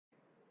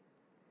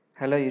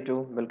Hello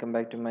YouTube, welcome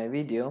back to my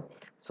video.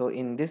 So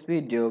in this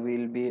video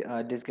we'll be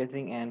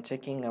discussing and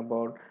checking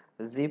about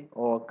zip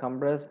or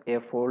compress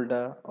a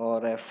folder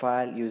or a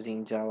file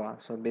using Java.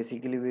 So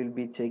basically we'll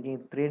be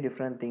checking three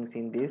different things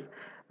in this.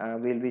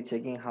 We'll be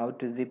checking how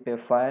to zip a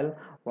file,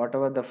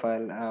 whatever the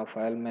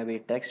file may be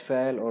text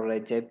file or a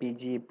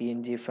JPG,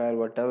 PNG file,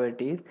 whatever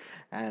it is,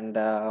 and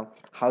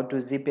how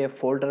to zip a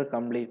folder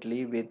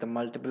completely with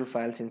multiple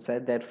files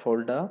inside that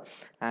folder.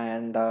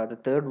 And the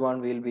third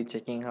one we'll be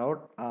checking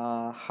out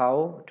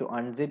how to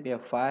unzip a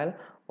file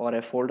or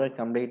a folder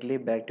completely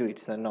back to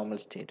its normal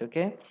state.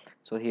 Okay,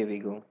 so here we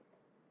go.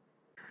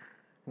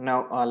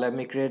 Now let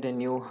me create a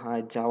new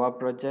Java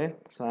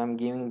project. So I'm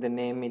giving the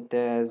name it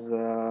as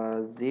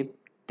zip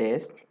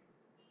test.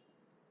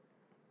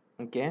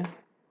 Okay,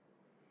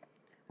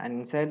 and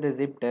inside the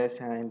zip test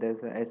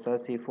there's a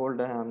src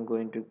folder. I'm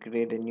going to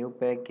create a new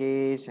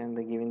package and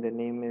giving the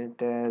name it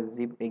as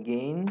zip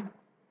again,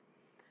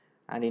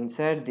 and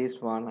inside this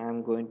one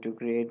I'm going to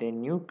create a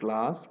new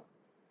class.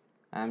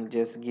 I'm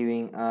just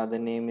giving the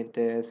name it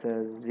as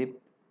zip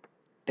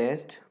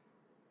test.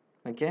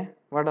 Okay,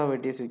 whatever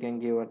it is you can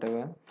give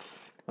whatever.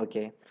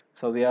 Okay,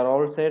 so we are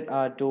all set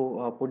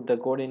to put the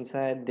code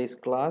inside this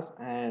class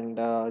and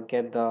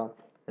get the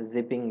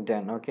zipping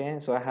done. Okay,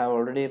 so I have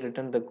already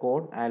written the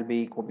code. I'll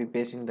be copy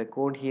pasting the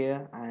code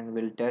here and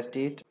we'll test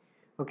it.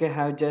 Okay, I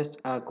have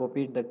just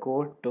copied the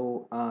code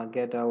to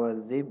get our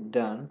zip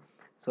done.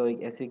 So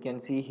as you can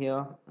see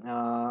here,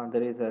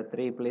 there is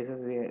three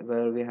places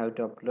where we have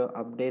to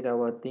update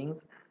our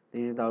things.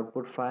 This is the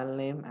output file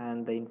name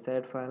and the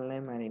inside file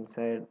name and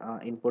inside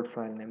input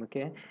file name.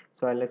 Okay,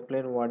 so I'll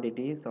explain what it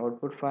is.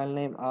 Output file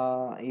name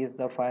is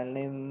the file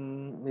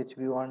name which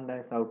we want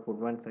as output.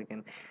 One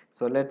second.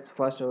 So let's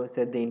first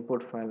set the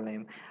input file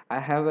name. I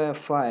have a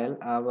file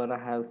where I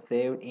have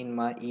saved in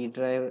my E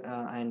drive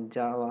and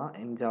Java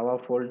in Java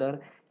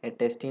folder a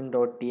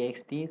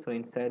testing.txt. So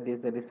inside this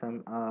there is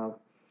some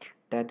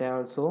data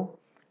also,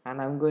 and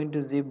I'm going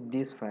to zip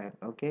this file.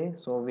 Okay,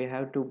 so we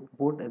have to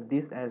put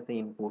this as the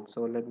input.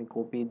 So let me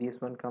copy this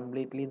one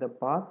completely, the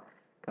path,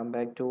 come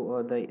back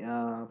to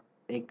the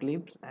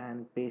Eclipse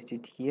and paste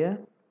it here,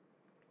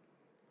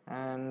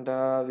 and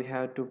we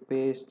have to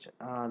paste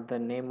the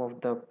name of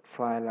the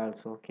file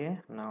also. Okay,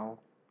 now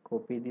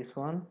copy this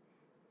one,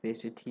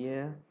 paste it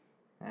here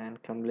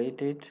and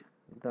complete it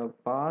the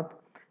path,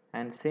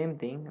 and same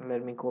thing,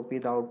 let me copy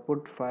the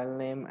output file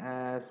name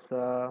as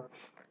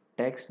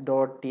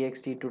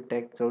text.txt to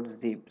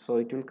text.zip. So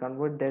it will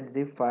convert that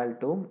zip file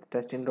to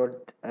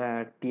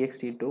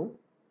testing.txt to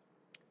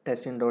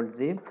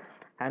testing.zip,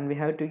 and we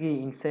have to give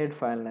inside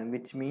file name,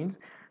 which means,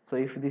 so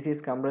if this is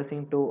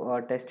compressing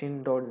to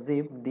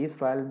testing.zip, this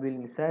file will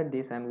inside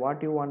this, and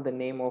what you want the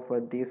name of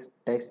this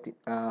text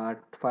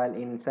file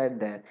inside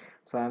there.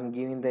 So I'm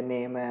giving the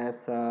name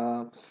as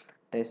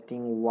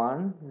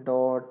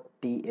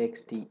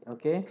testing1.txt.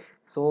 okay,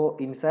 so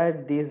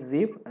inside this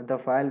zip the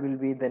file will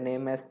be the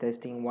name as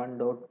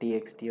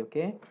testing1.txt.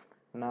 okay,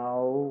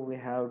 now we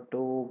have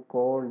to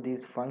call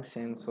this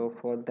function. So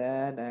for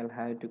that I'll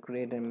have to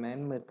create a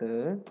main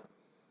method,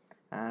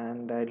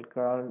 and I'll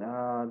call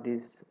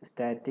this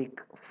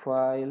static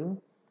file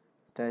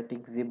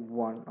static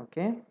zip1.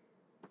 okay,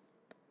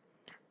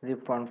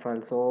 zip1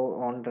 file. So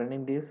on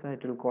running this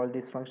it will call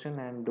this function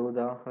and do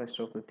the rest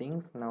of the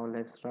things. Now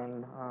let's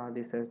run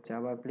this as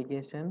Java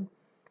application.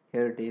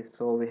 Here it is.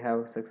 So we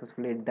have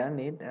successfully done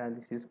it.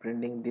 This is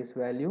printing this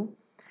value.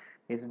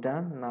 It's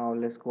done. Now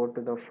let's go to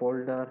the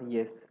folder.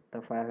 Yes,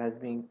 the file has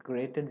been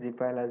created, zip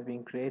file has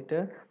been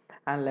created,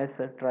 and let's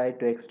try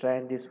to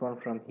extract this one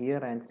from here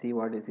and see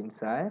what is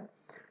inside.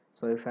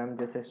 So if I'm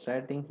just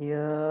extracting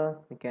here,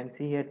 you can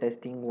see here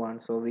testing1.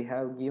 So we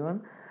have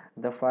given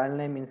the file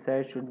name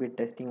inside should be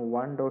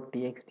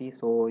testing1.txt.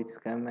 so it's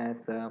come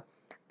as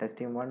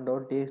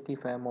testing1.txt.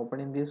 if I'm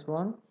opening this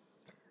one,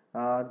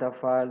 the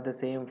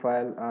same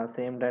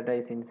data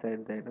is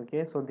inside that.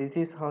 Okay, so this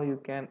is how you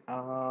can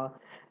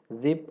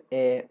zip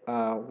a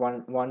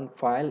one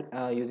file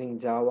using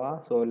Java.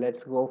 So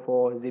let's go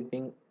for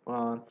zipping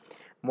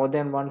more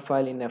than one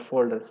file in a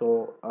folder.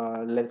 So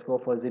let's go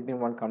for zipping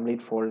one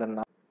complete folder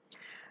now.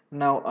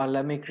 Now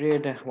let me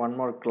create one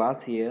more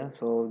class here.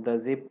 So the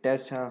zip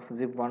test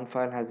zip one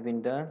file has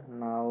been done.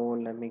 Now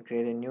let me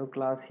create a new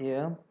class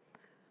here.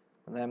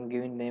 I'm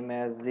giving name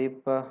as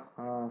zip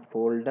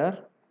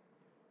folder.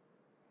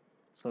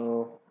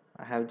 So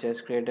I have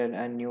just created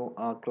a new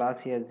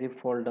class here, zip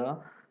folder.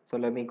 So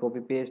let me copy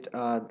paste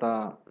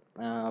the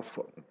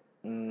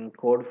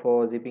code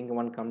for zipping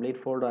one complete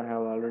folder. I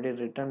have already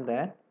written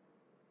that.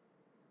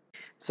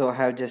 So I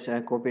have just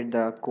copied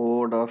the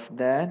code of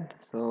that.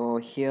 So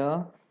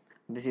here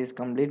this is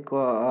complete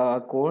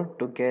code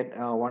to get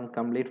one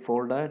complete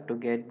folder to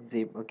get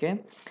zip. Okay,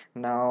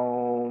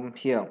 now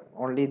here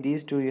only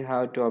these two you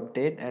have to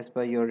update as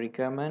per your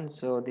requirement.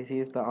 So this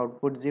is the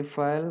output zip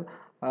file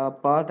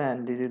path,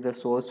 and this is the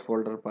source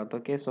folder path.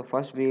 Okay, so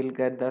first we will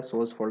get the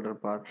source folder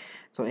path.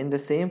 So in the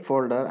same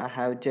folder I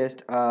have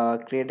just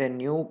create a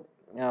new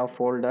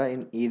folder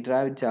in E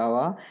drive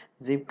Java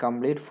zip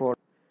complete folder.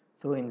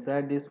 So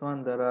inside this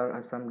one there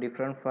are some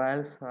different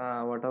files,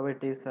 whatever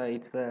it is,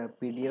 it's a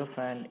PDF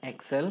and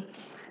Excel,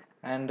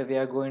 and we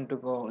are going to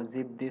go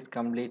zip this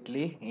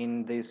completely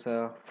in this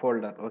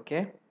folder.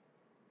 Okay,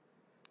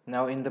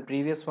 now in the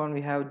previous one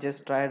we have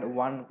just tried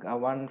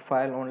one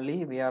file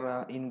only. We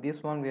are in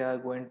this one we are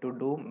going to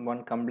do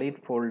one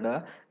complete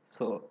folder.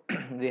 So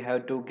we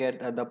have to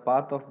get the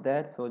path of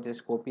that, so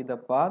just copy the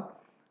path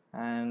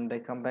and I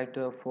come back to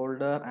the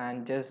folder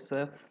and just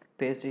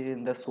paste it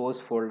in the source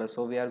folder.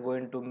 So we are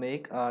going to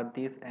make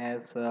this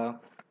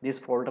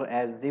folder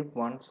as zip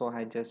one, so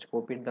I just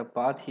copied the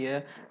path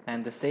here,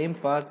 and the same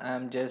path I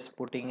am just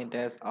putting it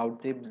as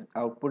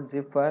output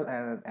zip file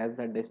and as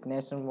the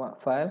destination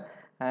file,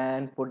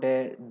 and put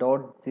a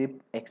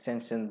 .zip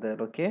extension there.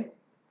 Okay,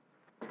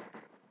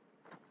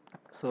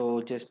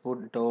 so just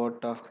put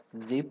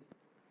 .zip.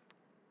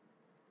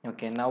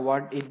 Okay, now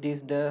what it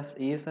is does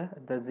is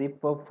the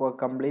zip of a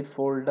complete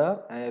folder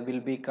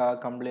will be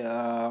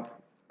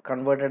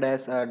converted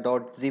as a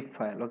 .zip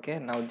file. Okay,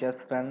 now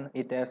just run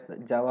it as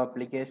Java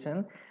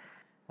application,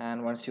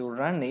 and once you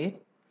run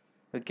it,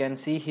 you can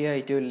see here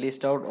it will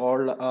list out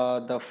all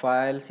the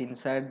files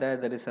inside that.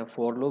 There is a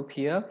for loop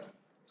here,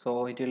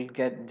 so it will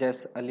get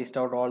just list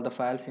out all the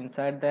files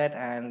inside that,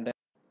 and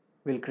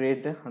we'll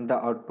create the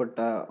output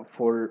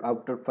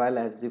file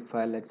as zip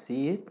file. Let's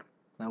see it.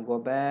 Now go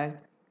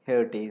back,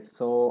 here it is.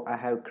 So I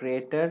have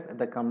created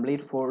the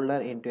complete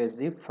folder into a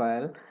zip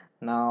file.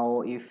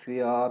 Now if we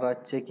are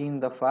checking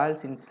the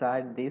files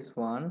inside this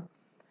one,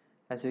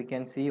 as you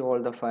can see all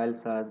the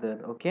files are there.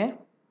 Okay,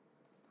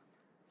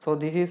 so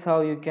this is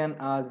how you can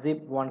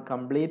zip one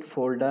complete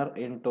folder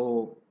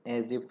into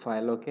a zip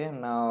file. Okay,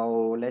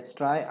 now let's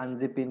try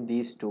unzipping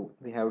these two.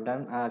 We have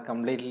done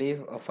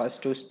completely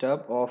first two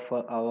step of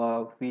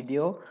our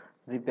video,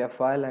 zip a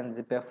file and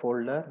zip a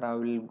folder. Now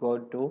we'll go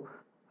to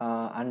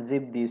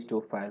unzip these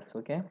two files.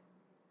 Okay,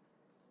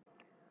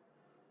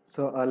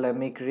 so let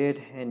me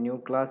create a new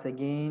class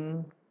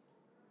again,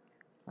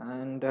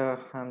 and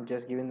I'm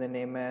just giving the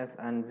name as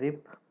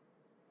unzip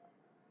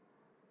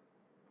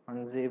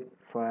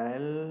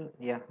file.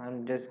 Yeah,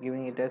 I'm just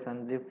giving it as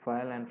unzip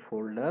file and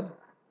folder.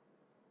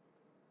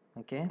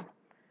 Okay,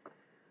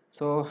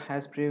 so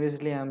as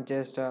previously I'm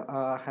just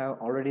have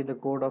already the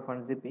code of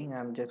unzipping.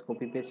 I'm just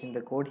copy pasting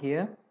the code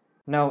here.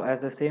 Now as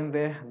the same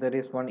way, there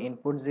is one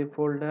input zip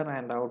folder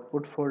and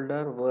output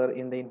folder, where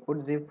in the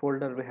input zip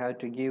folder we have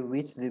to give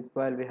which zip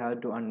file we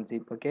have to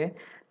unzip. Okay,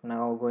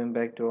 now going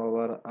back to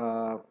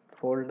our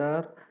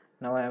folder,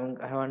 now I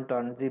want to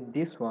unzip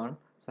this one,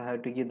 so I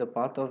have to give the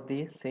path of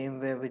the same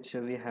way which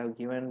we have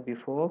given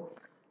before.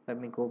 Let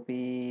me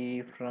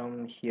copy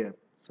from here.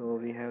 So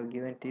we have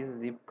given this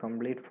zip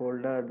complete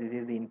folder. This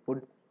is the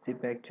input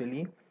zip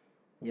actually.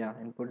 Yeah,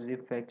 input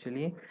zip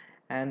actually,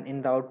 and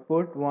in the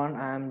output one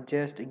I am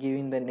just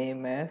giving the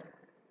name as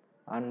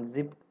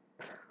unzip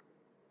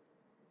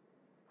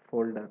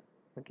folder.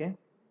 Okay,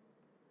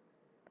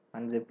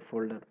 unzip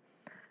folder.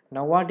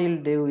 Now what it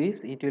will do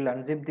is it will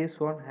unzip this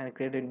one and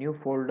create a new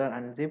folder,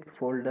 unzip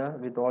folder,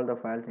 with all the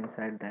files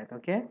inside that.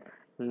 Okay,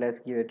 let's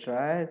give a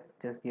try.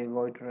 Just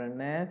go to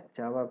run as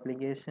Java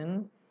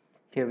application.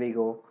 Here we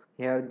go.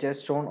 Here have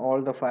just shown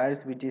all the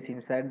files which is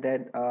inside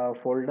that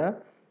folder.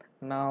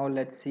 Now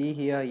let's see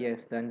here.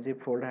 Yes, the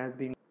unzip folder has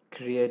been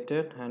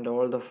created and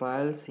all the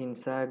files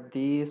inside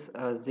this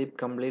zip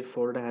complete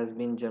folder has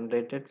been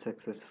generated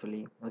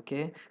successfully.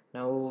 Okay,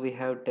 now we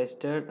have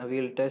tested,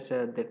 we'll test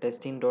the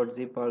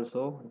testing.zip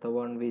also, the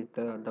one with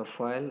the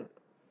file.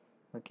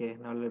 Okay,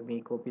 now let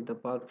me copy the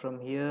path from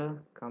here,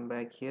 come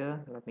back here,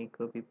 let me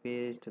copy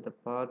paste the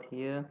path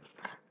here,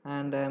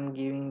 and I'm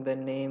giving the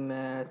name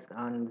as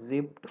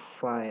unzipped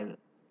file.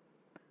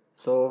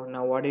 So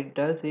now what it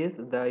does is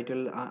that it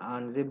will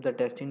unzip the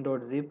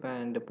testing.zip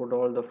and put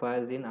all the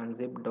files in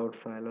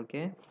unzip.file.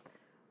 Okay,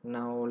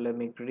 now let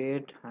me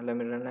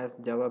run as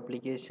Java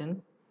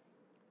application.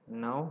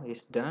 Now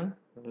it's done.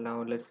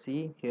 Now let's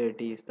see, here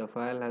it is, the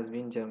file has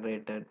been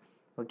generated.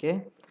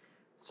 Okay,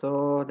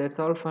 so that's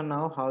all for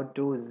now, how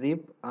to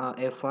zip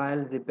a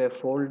file, zip a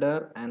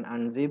folder, and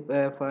unzip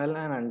a file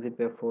and unzip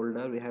a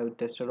folder. We have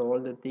tested all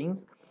the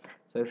things.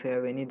 So if you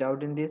have any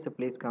doubt in this,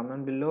 please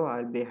comment below.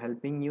 I'll be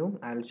helping you.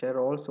 I'll share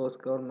all source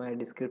code in my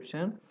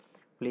description.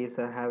 Please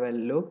have a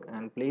look,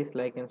 and please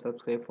like and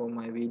subscribe for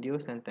my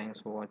videos, and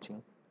thanks for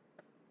watching.